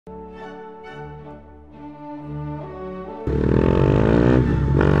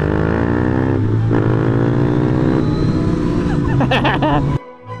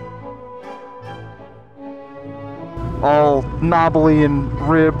All knobbly and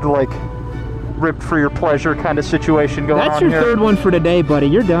ribbed, like ribbed for your pleasure kind of situation going on here. That's your third one for today, buddy.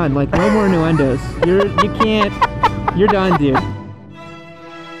 You're done. Like, no more innuendos. You can't. You're done, dude.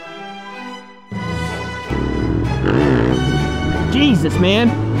 Jesus,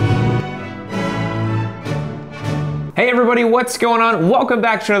 man. Hey everybody, what's going on? Welcome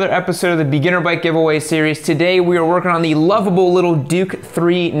back to another episode of the Beginner Bike Giveaway Series. Today we are working on the lovable little Duke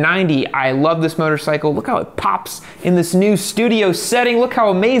 390. I love this motorcycle. Look how it pops in this new studio setting. Look how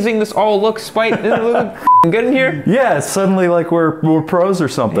amazing this all looks. Spite, doesn't it look good in here? Yeah, it's suddenly like we're pros or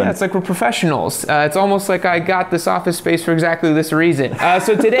something. Yeah, it's like we're professionals. It's almost like I got this office space for exactly this reason.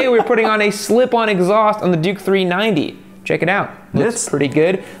 So today we're putting on a slip-on exhaust on the Duke 390. Check it out. Looks pretty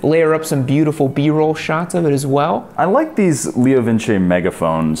good. Layer up some beautiful B-roll shots of it as well. I like these Leo Vinci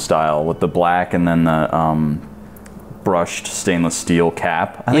megaphone style with the black and then the brushed stainless steel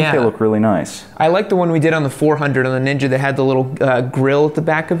cap. I think they look really nice. I like the one we did on the 400 on the Ninja that had the little grill at the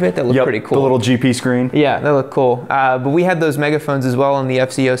back of it. That looked pretty cool. The little GP screen. Yeah, that looked cool. But we had those megaphones as well on the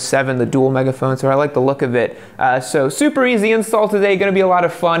FZ07, the dual megaphone, so I like the look of it. So super easy install today, gonna be a lot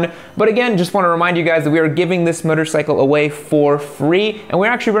of fun. But again, just wanna remind you guys that we are giving this motorcycle away for free, and we're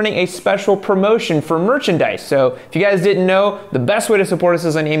actually running a special promotion for merchandise. So if you guys didn't know, the best way to support us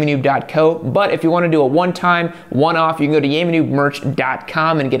is on YammieNoob.co, but if you wanna do a one-time, one-off, you can go to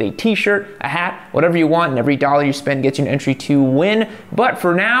YammieNoobMerch.com and get a t-shirt, a hat, whatever you want, and every dollar you spend gets you an entry to win. But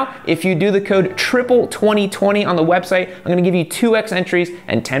for now, if you do the code TRIPLE2020 on the website, I'm gonna give you 2x entries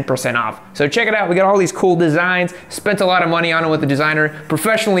and 10% off. So check it out, we got all these cool designs, spent a lot of money on it with the designer,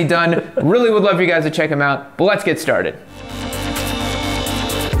 professionally done. Really would love you guys to check them out, but let's get started.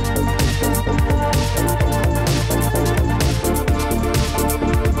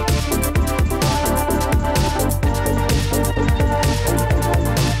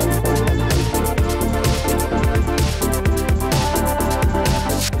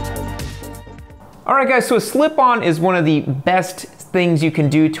 Alright guys, so a slip-on is one of the best things you can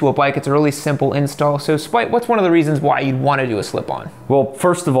do to a bike. It's a really simple install. So Spite, what's one of the reasons why you'd want to do a slip-on? Well,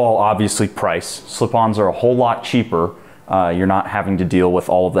 first of all, obviously price. Slip-ons are a whole lot cheaper. You're not having to deal with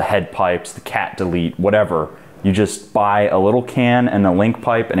all of the head pipes, the cat delete, whatever. You just buy a little can and a link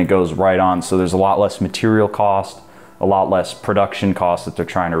pipe and it goes right on. So there's a lot less material cost, a lot less production cost that they're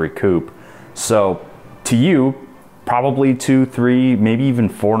trying to recoup. So to you, probably $200, $300, maybe even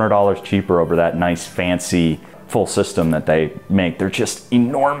 $400 cheaper over that nice fancy full system that they make. They're just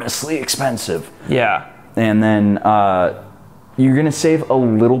enormously expensive. Yeah. And then you're gonna save a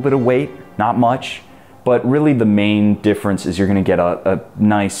little bit of weight, not much, but really the main difference is you're gonna get a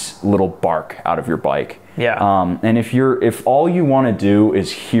nice little bark out of your bike. Yeah. And if all you wanna do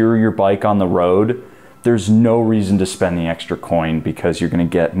is hear your bike on the road, there's no reason to spend the extra coin because you're gonna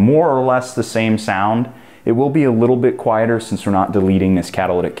get more or less the same sound. It will be a little bit quieter since we're not deleting this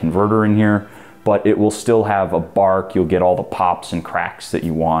catalytic converter in here, but it will still have a bark. You'll get all the pops and cracks that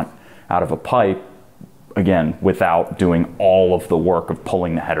you want out of a pipe, again, without doing all of the work of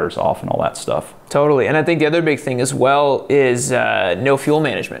pulling the headers off and all that stuff. Totally, and I think the other big thing as well is no fuel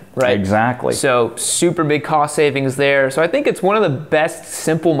management, right? Exactly. So super big cost savings there. So I think it's one of the best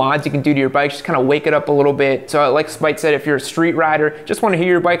simple mods you can do to your bike, just kind of wake it up a little bit. So like Spite said, if you're a street rider, just want to hear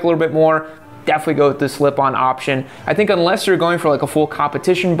your bike a little bit more, definitely go with the slip-on option. I think unless you're going for like a full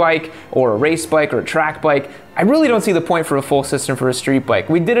competition bike or a race bike or a track bike, I really don't see the point for a full system for a street bike.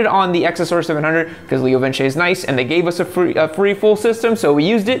 We did it on the XSR 700 because Leo Vinci is nice and they gave us a free full system, so we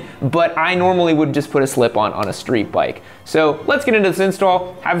used it, but I normally would just put a slip-on on a street bike. So let's get into this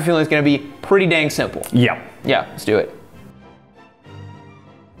install. I have a feeling it's gonna be pretty dang simple. Yeah. Yeah, let's do it.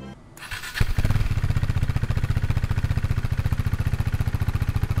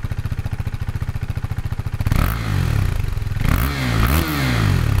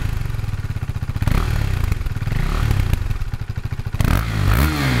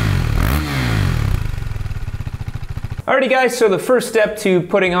 Alrighty guys, so the first step to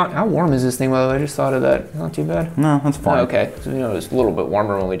putting on, how warm is this thing by the way? I just thought of that, not too bad. No, that's fine. Oh, okay, so you know it was a little bit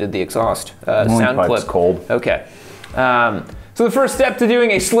warmer when we did the exhaust sound clip. Cold. Okay, so the first step to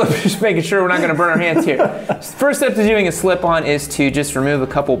doing a slip, just making sure we're not gonna burn our hands here. First step to doing a slip-on is to just remove a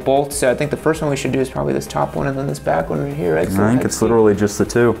couple bolts. So I think the first one we should do is probably this top one and then this back one right here. Excellent. I think it's literally just the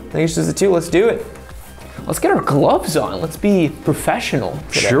two. I think it's just the two, let's do it. Let's get our gloves on, let's be professional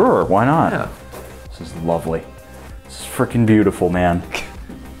today. Sure, why not? Yeah. This is lovely. This is freaking beautiful, man.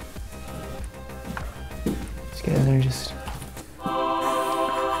 Just get in there, just.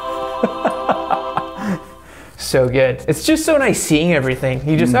 So good. It's just so nice seeing everything.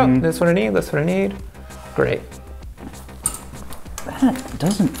 You just, oh, that's what I need, that's what I need. Great.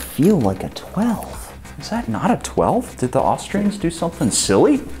 doesn't feel like a 12. Is that not a 12? Did the Austrians do something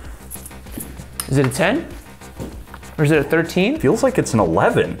silly? Is it a 10? Or is it a 13? Feels like it's an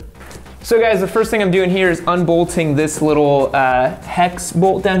 11. So guys, the first thing I'm doing here is unbolting this little hex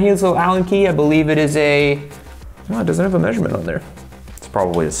bolt down here, this little Allen key. I believe it is a, well, it doesn't have a measurement on there. It's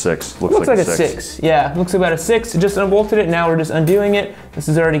probably a 6. Looks like a 6. Yeah, looks about a 6. Just unbolted it, now we're just undoing it. This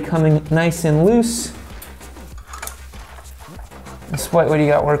is already coming nice and loose. Spite, what do you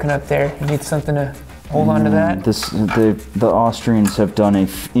got working up there? You need something to hold on to that? The Austrians have done an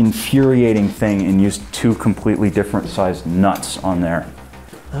infuriating thing and used 2 completely different sized nuts on there.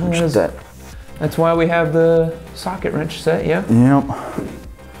 Oh, that's why we have the socket wrench set, yeah? Yep.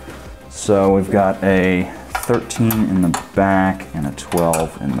 So we've got a 13 in the back and a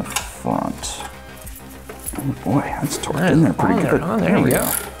 12 in the front. Oh boy, that's torqued in there pretty good. Oh, there we go.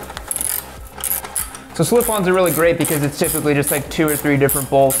 So slip-ons are really great because it's typically just like 2 or 3 different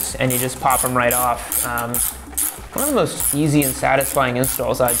bolts and you just pop them right off. One of the most easy and satisfying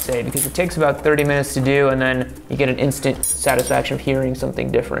installs, I'd say, because it takes about 30 minutes to do and then you get an instant satisfaction of hearing something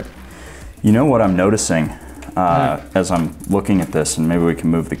different. You know what I'm noticing as I'm looking at this, and maybe we can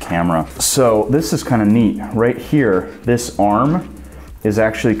move the camera. So this is kind of neat. Right here, this arm is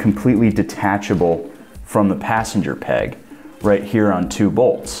actually completely detachable from the passenger peg. Right here on 2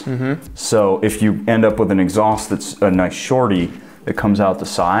 bolts. So if you end up with an exhaust that's a nice shorty that comes out the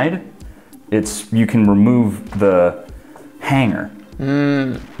side, you can remove the hanger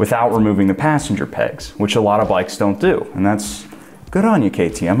without removing the passenger pegs, which a lot of bikes don't do. And that's good on you,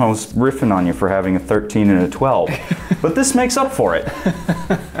 KTM. I was riffing on you for having a 13 and a 12, but this makes up for it.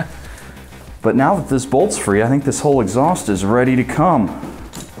 But now that this bolt's free, I think this whole exhaust is ready to come.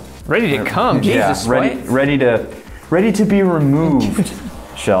 Ready to come? Jesus, yeah, ready to be removed,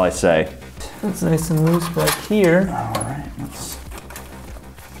 shall I say. That's nice and loose back here. All right, let's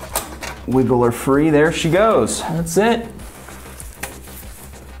wiggle her free. There she goes. That's it.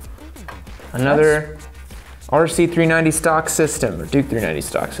 Another RC 390 stock system, or Duke 390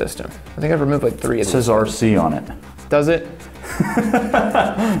 stock system. I think I've removed like 3 of these. It says RC on it. Does it?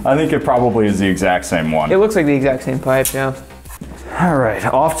 I think it probably is the exact same one. It looks like the exact same pipe, yeah. All right,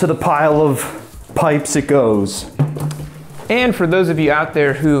 off to the pile of pipes it goes. And for those of you out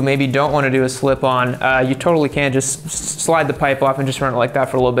there who maybe don't want to do a slip-on, you totally can just slide the pipe off and just run it like that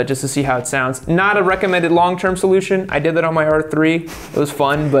for a little bit just to see how it sounds. Not a recommended long-term solution. I did that on my R3. It was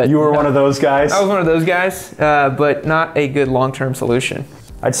fun, but... You were one of those guys? I was one of those guys, but not a good long-term solution.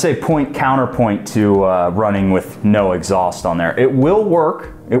 I'd say counterpoint to running with no exhaust on there. It will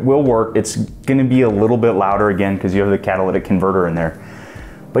work. It will work. It's going to be a little bit louder again because you have the catalytic converter in there.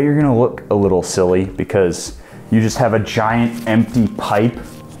 But you're going to look a little silly because you just have a giant empty pipe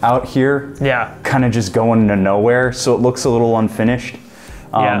out here. Yeah. Kind of just going into nowhere, so it looks a little unfinished.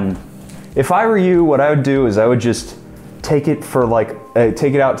 Yeah. If I were you, what I would do is I would just take it for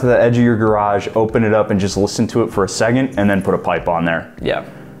take it out to the edge of your garage, open it up and just listen to it for a second and then put a pipe on there. Yeah.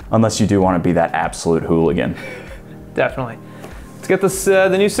 Unless you do want to be that absolute hooligan. Definitely. Let's get this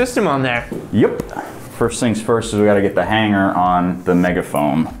the new system on there. Yep. First things first is we got to get the hanger on the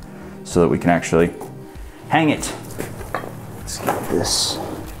megaphone so that we can actually hang it. Let's get this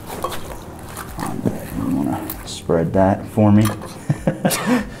on there. You want to spread that for me?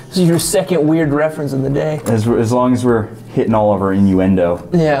 This is your second weird reference of the day. As long as we're hitting all of our innuendo.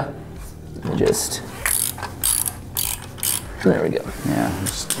 Yeah. There we go. Yeah,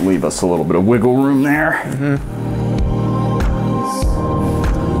 just leave us a little bit of wiggle room there. Mm-hmm.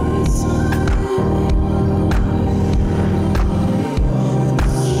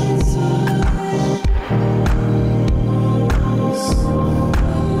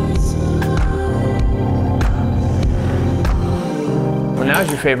 Now's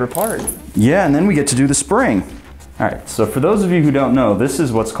your favorite part. Yeah, and then we get to do the spring. All right, so for those of you who don't know, this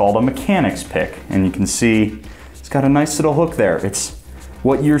is what's called a mechanic's pick. And you can see it's got a nice little hook there. It's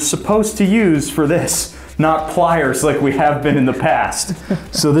what you're supposed to use for this, not pliers like we have been in the past.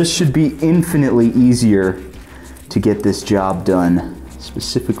 So this should be infinitely easier to get this job done,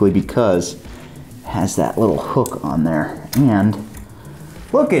 specifically because it has that little hook on there. And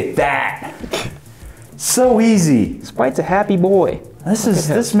look at that. So easy. Spite's a happy boy.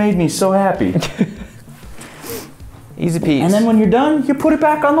 This made me so happy. Easy peasy. And then when you're done, you put it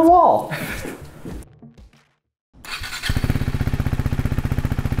back on the wall.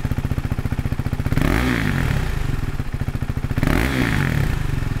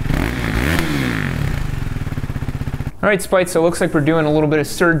 All right, Spite, so it looks like we're doing a little bit of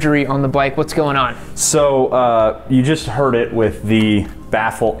surgery on the bike. What's going on? So you just heard it with the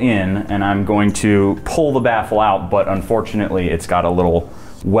baffle in, and I'm going to pull the baffle out, but unfortunately it's got a little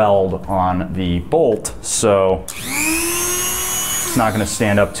weld on the bolt, so it's not going to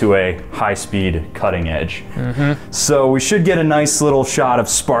stand up to a high-speed cutting edge. So we should get a nice little shot of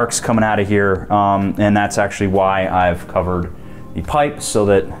sparks coming out of here, and that's actually why I've covered the pipe so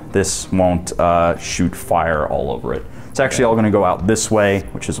that this won't shoot fire all over it. It's actually all going to go out this way,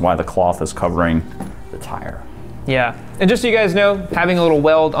 which is why the cloth is covering the tire. Yeah, and just so you guys know, having a little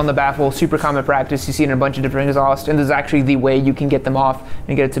weld on the baffle, super common practice. You see it in a bunch of different exhausts, and this is actually the way you can get them off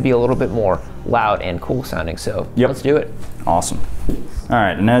and get it to be a little bit more loud and cool sounding, so let's do it. Awesome. All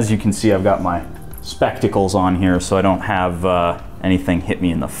right, and as you can see, I've got my spectacles on here so I don't have anything hit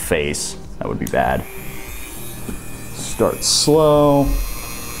me in the face. That would be bad. Start slow.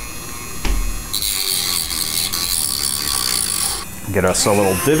 Get us a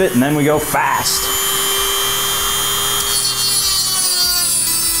little divot, and then we go fast.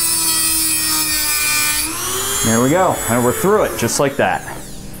 There we go, and we're through it, just like that.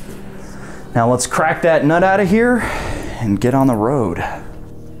 Now let's crack that nut out of here and get on the road.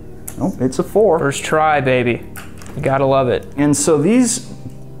 Oh, it's a 4. First try, baby. You gotta love it. And so these,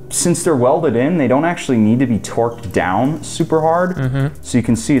 since they're welded in, they don't actually need to be torqued down super hard. So you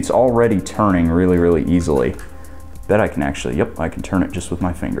can see it's already turning really, really easily. Bet I can actually, yep, I can turn it just with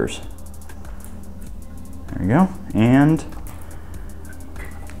my fingers. There you go, and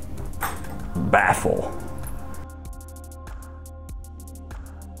baffle.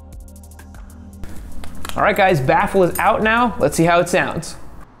 All right, guys, baffle is out now. Let's see how it sounds.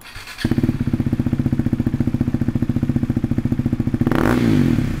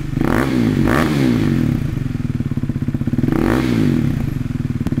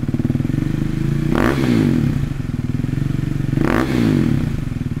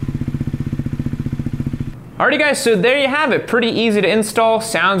 Alrighty guys, so there you have it. Pretty easy to install,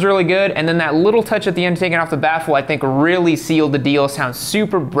 sounds really good, and then that little touch at the end taking off the baffle I think really sealed the deal. Sounds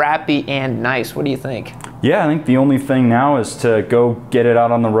super brappy and nice. What do you think? Yeah, I think the only thing now is to go get it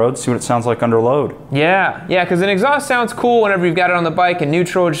out on the road, see what it sounds like under load. Yeah, because an exhaust sounds cool whenever you've got it on the bike and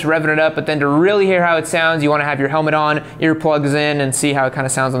neutral, just revving it up, but then to really hear how it sounds, you want to have your helmet on, earplugs in, and see how it kind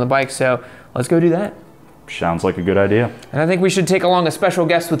of sounds on the bike, so let's go do that. Sounds like a good idea. And I think we should take along a special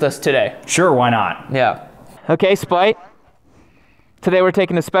guest with us today. Sure, why not? Yeah. Okay, Spite. Today we're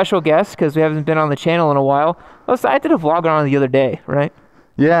taking a special guest because we haven't been on the channel in a while. I did a vlog on it the other day, right?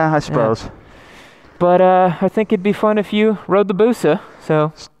 Yeah, I suppose. Yeah. But I think it'd be fun if you rode the Busa,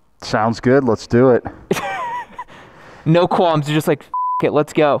 so. Sounds good, let's do it. No qualms, you're just like, F it,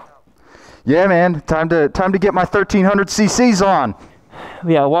 let's go. Yeah, man, time to get my 1300 cc's on.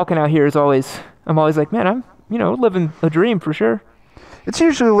 Yeah, walking out here is always, I'm always like, man, I'm, living a dream for sure. It's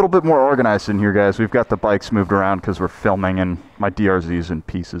usually a little bit more organized in here, guys. We've got the bikes moved around because we're filming, and my DRZ's in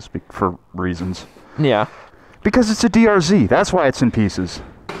pieces for reasons. Yeah. Because it's a DRZ, that's why it's in pieces.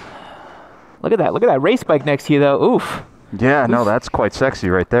 Look at that race bike next to you though, oof. Yeah, no, that's quite sexy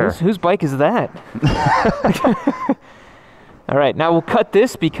right there. Whose bike is that? All right, now we'll cut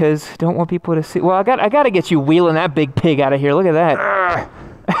this because I don't want people to see. Well, I got to get you wheeling that big pig out of here. Look at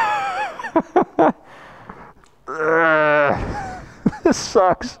that. This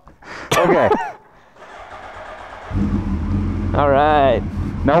sucks. Okay. All right.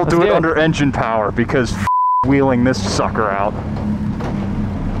 Now we'll do it under engine power because wheeling this sucker out.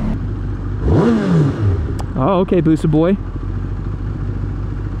 Oh, okay, Busa boy.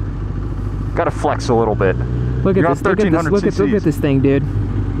 Got to flex a little bit. Look at this. Look at this thing, dude.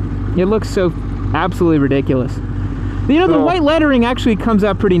 It looks so absolutely ridiculous. The white lettering actually comes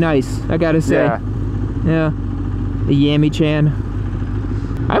out pretty nice, I gotta say. Yeah. The Yammie Chan.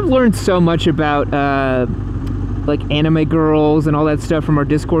 I've learned so much about like anime girls and all that stuff from our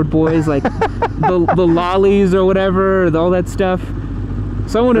Discord boys, like the lollies or whatever, all that stuff.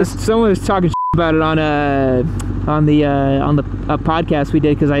 Someone was talking about it on the podcast we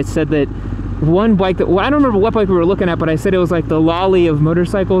did, because I said that one bike that, well, I don't remember what bike we were looking at, but I said it was like the lolly of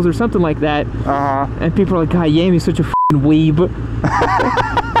motorcycles or something like that. And people are like, God, Yammie's such a f***ing weeb.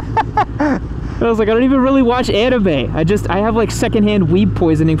 I was like, I don't even really watch anime. I have like secondhand weeb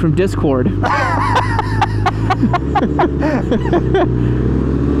poisoning from Discord.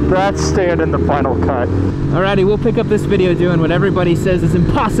 That's staying in the final cut. Alrighty, we'll pick up this video doing what everybody says is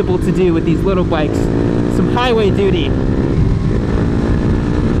impossible to do with these little bikes. Some highway duty.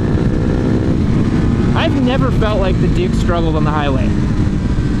 I've never felt like the Duke struggled on the highway.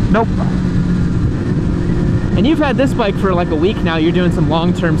 Nope. And you've had this bike for like a week now. You're doing some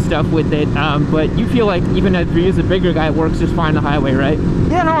long-term stuff with it, but you feel like even if you use a bigger guy, it works just fine on the highway, right?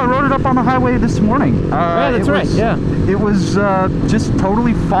 Yeah, no, I rode it up on the highway this morning. Yeah, that's right, yeah. It was just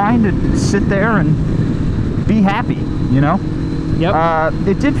totally fine to sit there and be happy, you know? Yep.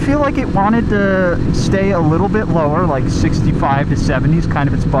 It did feel like it wanted to stay a little bit lower, like 65 to 70 is kind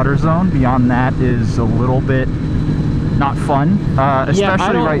of its butter zone. Beyond that is a little bit not fun. Especially yeah,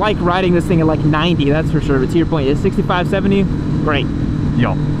 I don't like riding this thing at like 90, that's for sure. But to your point, is 65, 70? Great.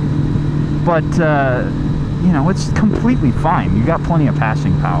 Yo. But, you know, it's completely fine. You got plenty of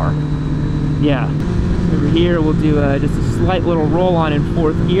passing power. Yeah. Over here, we'll do just a slight little roll on in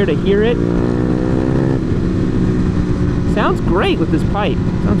 4th gear to hear it. Sounds great with this pipe.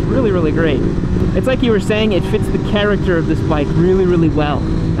 Sounds really, really great. It's like you were saying, it fits the character of this bike really, really well.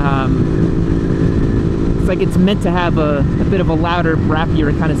 It's like it's meant to have a bit of a louder,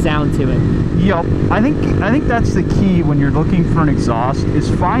 rappier kind of sound to it. Yup. I think that's the key when you're looking for an exhaust, is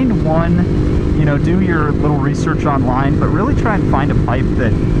find one, you know, do your little research online, but really try and find a pipe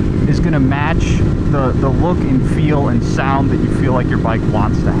that is going to match the look and feel and sound that you feel like your bike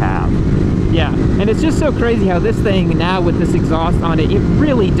wants to have. Yeah, and it's just so crazy how this thing now with this exhaust on it, it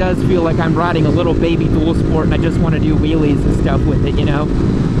really does feel like I'm riding a little baby dual sport and I just want to do wheelies and stuff with it, you know?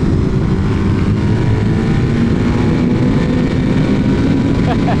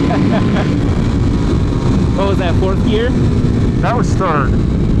 What was that, 4th gear? That was 3rd.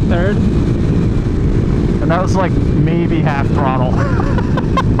 3rd? And that was like maybe half throttle.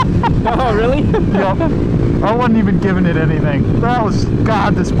 Oh, really? Yep. I wasn't even giving it anything. That was,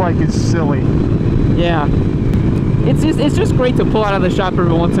 God, this bike is silly. Yeah. It's just great to pull out of the shop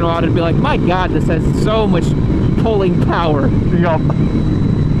every once in a while and be like, my God, this has so much pulling power. Yup.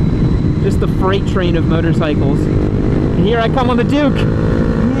 Just the freight train of motorcycles. And here I come on the Duke.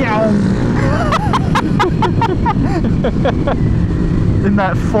 In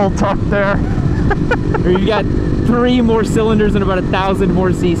that full tuck there. Or you got 3 more cylinders and about 1,000 more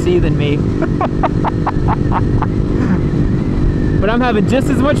cc than me. But I'm having just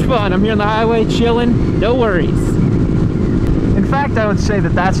as much fun. I'm here on the highway chilling, no worries. In fact, I would say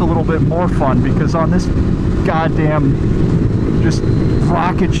that that's a little bit more fun, because on this goddamn just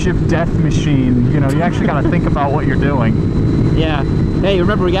rocket ship death machine, you know, you actually got to think about what you're doing. Yeah. Hey,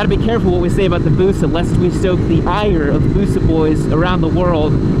 remember, we got to be careful what we say about the Busa, lest we stoke the ire of Busa boys around the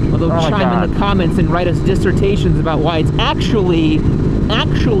world. Although chime in the comments and write us dissertations about why it's actually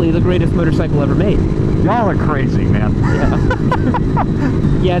the greatest motorcycle ever made. Y'all are crazy, man. Yeah.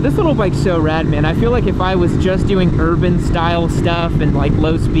 Yeah, this little bike's so rad, man. I feel like if I was just doing urban style stuff and like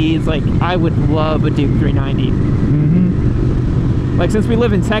low speeds, like I would love a Duke 390. Mm-hmm. Like, since we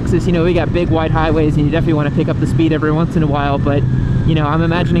live in Texas, you know, we got big wide highways and you definitely want to pick up the speed every once in a while, but you know, I'm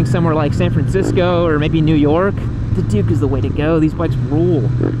imagining somewhere like San Francisco or maybe New York, the Duke is the way to go. These bikes rule.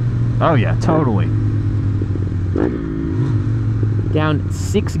 Oh yeah, totally. Down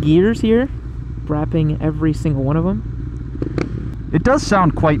 6 gears here, wrapping every single one of them. It does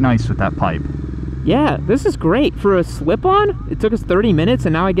sound quite nice with that pipe. Yeah, this is great. For a slip-on, it took us 30 minutes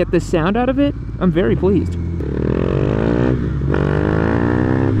and now I get this sound out of it. I'm very pleased.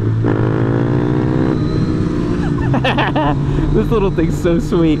 This little thing's so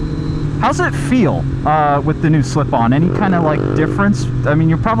sweet. How's it feel with the new slip-on? Any kind of like difference? I mean,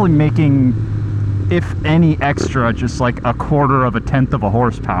 you're probably making, if any extra, just like 1/4 of a tenth of a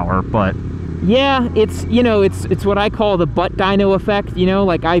horsepower, but yeah, it's, you know, it's what I call the butt dyno effect, you know,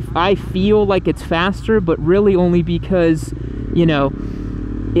 like I feel like it's faster, but really only because, you know,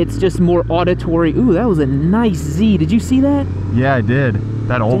 it's just more auditory. Ooh, that was a nice Z. Did you see that? Yeah, I did.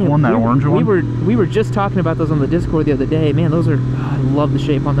 That old one, that orange one? We were just talking about those on the Discord the other day. Man, those are, I love the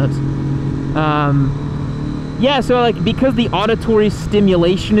shape on those. Yeah, so like, because the auditory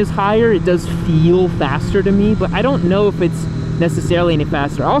stimulation is higher, it does feel faster to me, but I don't know if it's necessarily any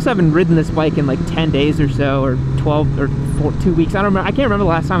faster. I also haven't ridden this bike in like 10 days or so, or 12 or 2 weeks. I can't remember the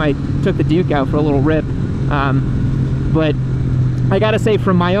last time I took the Duke out for a little rip. But I gotta say,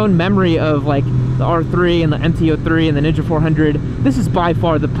 from my own memory of like the R3 and the MT-03 and the Ninja 400, this is by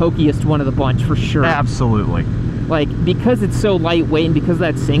far the pokiest one of the bunch, for sure. Absolutely. Like, because it's so lightweight and because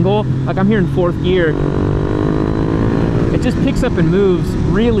that single, like I'm here in 4th gear, it just picks up and moves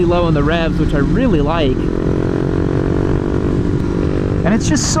really low in the revs, which I really like. And it's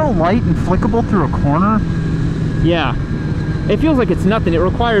just so light and flickable through a corner. Yeah. It feels like it's nothing. It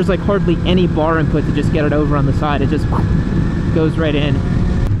requires like hardly any bar input to just get it over on the side. It just goes right in.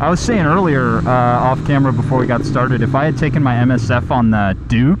 I was saying earlier, off camera before we got started, if I had taken my MSF on the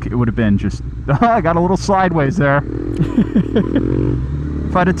Duke, it would have been just, I got a little sideways there.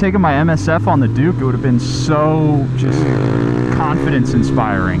 If I'd have taken my MSF on the Duke, it would have been so just confidence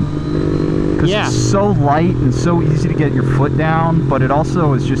inspiring. Because Yeah. it's so light and so easy to get your foot down, but it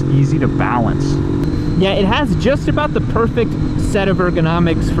also is just easy to balance. Yeah, it has just about the perfect set of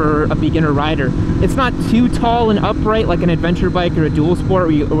ergonomics for a beginner rider. It's not too tall and upright like an adventure bike or a dual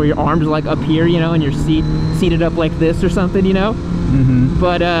sport where your arms are like up here, you know, and you're seated up like this or something, you know? Mm-hmm.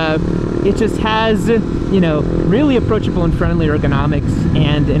 But it just has, you know, really approachable and friendly ergonomics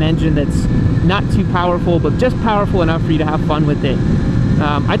and an engine that's not too powerful, but just powerful enough for you to have fun with it.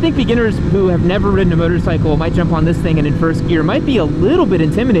 I think beginners who have never ridden a motorcycle might jump on this thing and in first gear might be a little bit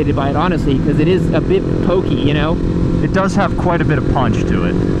intimidated by it, honestly, because it is a bit pokey, you know? It does have quite a bit of punch to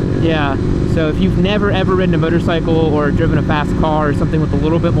it. Yeah, so if you've never ever ridden a motorcycle or driven a fast car or something with a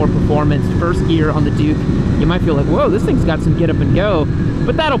little bit more performance, first gear on the Duke, you might feel like, whoa, this thing's got some get up and go.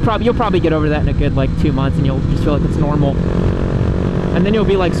 But you'll probably get over that in a good like 2 months and you'll just feel like it's normal. And then you'll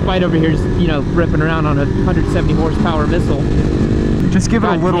be like Spite over here, just, you know, ripping around on a 170 horsepower missile. Just give it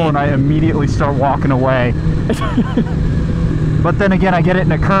a little and I immediately start walking away. But then again, I get it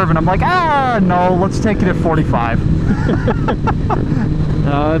in a curve and I'm like, no, let's take it at 45.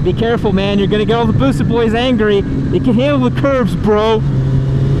 Be careful, man. You're going to get all the Busa boys angry. It can handle the curves, bro.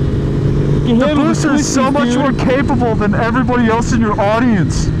 The Busa is so much more capable than everybody else in your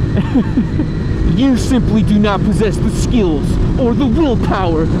audience. You simply do not possess the skills or the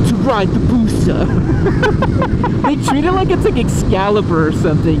willpower to ride the Busa. They treat it like it's like Excalibur or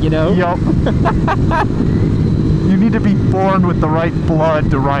something, you know? Yup. You need to be born with the right blood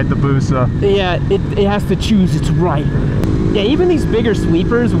to ride the Busa. Yeah, it has to choose its rider. Yeah, even these bigger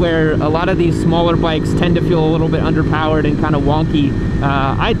sweepers where a lot of these smaller bikes tend to feel a little bit underpowered and kind of wonky.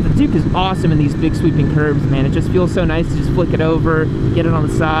 The Duke is awesome in these big sweeping curves, man. It just feels so nice to just flick it over, get it on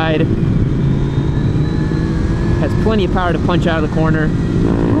the side. Has plenty of power to punch out of the corner.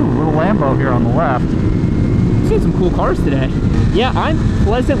 Ooh, little Lambo here on the left. I've seen some cool cars today. Yeah, I'm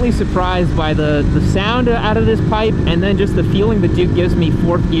pleasantly surprised by the sound out of this pipe and then just the feeling the Duke gives me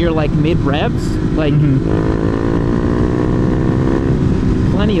fourth gear, like mid-revs. Like,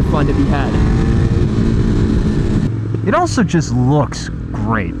 plenty of fun to be had. It also just looks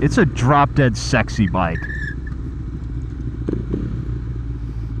great. It's a drop-dead sexy bike.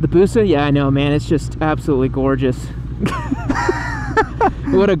 The Busa? Yeah, I know, man. It's just absolutely gorgeous.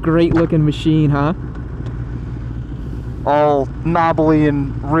 What a great looking machine, huh? All knobbly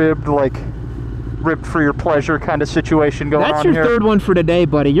and ribbed, like ribbed for your pleasure kind of situation going on here. That's your third one for today,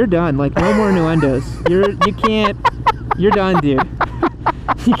 buddy. You're done. Like, no more innuendos. You're done, dude.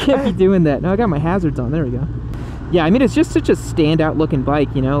 You can't be doing that. No, I got my hazards on. There we go. Yeah, I mean, it's just such a standout looking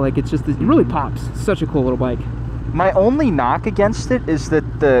bike, you know? Like, it really pops. It's such a cool little bike. My only knock against it is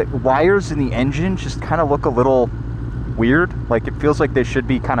that the wires in the engine just kind of look a little weird. Like, it feels like they should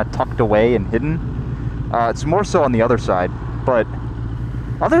be kind of tucked away and hidden. It's more so on the other side, but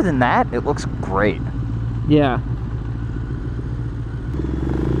other than that, it looks great. Yeah.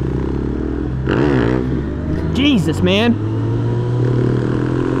 Jesus, man.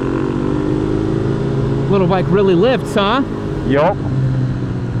 Little bike really lifts, huh? Yup.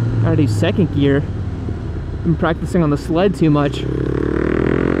 Gotta do second gear. Been practicing on the sled too much.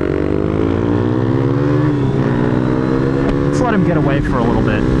 Let's let him get away for a little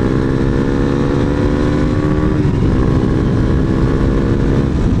bit.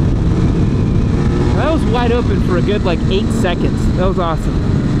 That was wide open for a good like 8 seconds. That was awesome.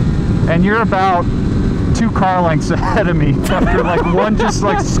 And you're about 2 car lengths ahead of me after like one just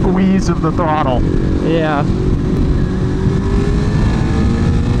like squeeze of the throttle. Yeah.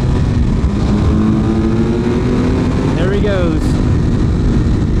 There he goes.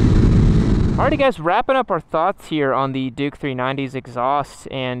 Alrighty guys, wrapping up our thoughts here on the Duke 390's exhaust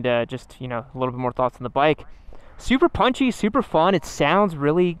and just, you know, a little bit more thoughts on the bike. Super punchy, super fun. It sounds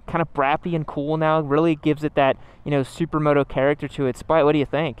really kind of brappy and cool now. It really gives it that, you know, supermoto character to it. Spite, what do you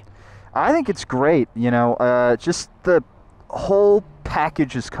think? I think it's great, you know, just the whole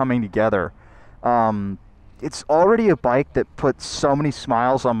package is coming together. It's already a bike that put so many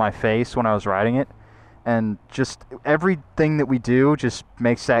smiles on my face when I was riding it, and just everything that we do just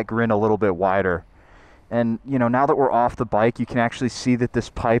makes that grin a little bit wider. And, you know, now that we're off the bike, you can actually see that this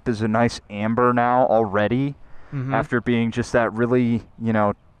pipe is a nice amber now already, after being just that really, you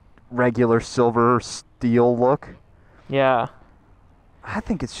know, regular silver steel look. Yeah. I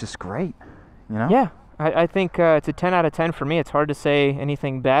think it's just great, you know? Yeah, I think it's a 10 out of 10 for me. It's hard to say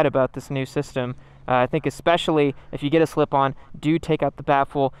anything bad about this new system. I think especially if you get a slip-on, do take out the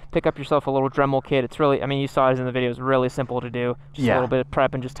baffle, pick up yourself a little Dremel kit. It's really, I mean, you saw it in the video, it's really simple to do. Just a little bit of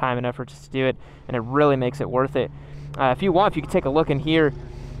prep and just time and effort just to do it, and it really makes it worth it. If you want, if you can take a look in here,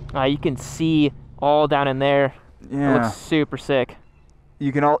 you can see all down in there. Yeah. It looks super sick.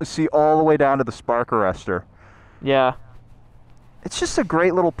 You can see all the way down to the spark arrestor. Yeah. It's just a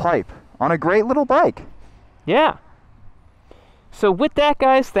great little pipe on a great little bike. Yeah. So with that,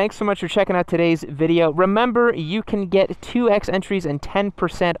 guys, thanks so much for checking out today's video. Remember, you can get 2x entries and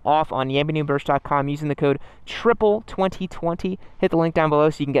 10% off on YammieNoobMerch.com using the code TRIPLE2020. Hit the link down below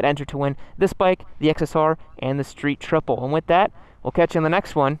so you can get entered to win this bike, the XSR, and the Street Triple. And with that, we'll catch you on the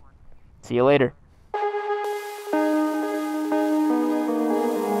next one. See you later.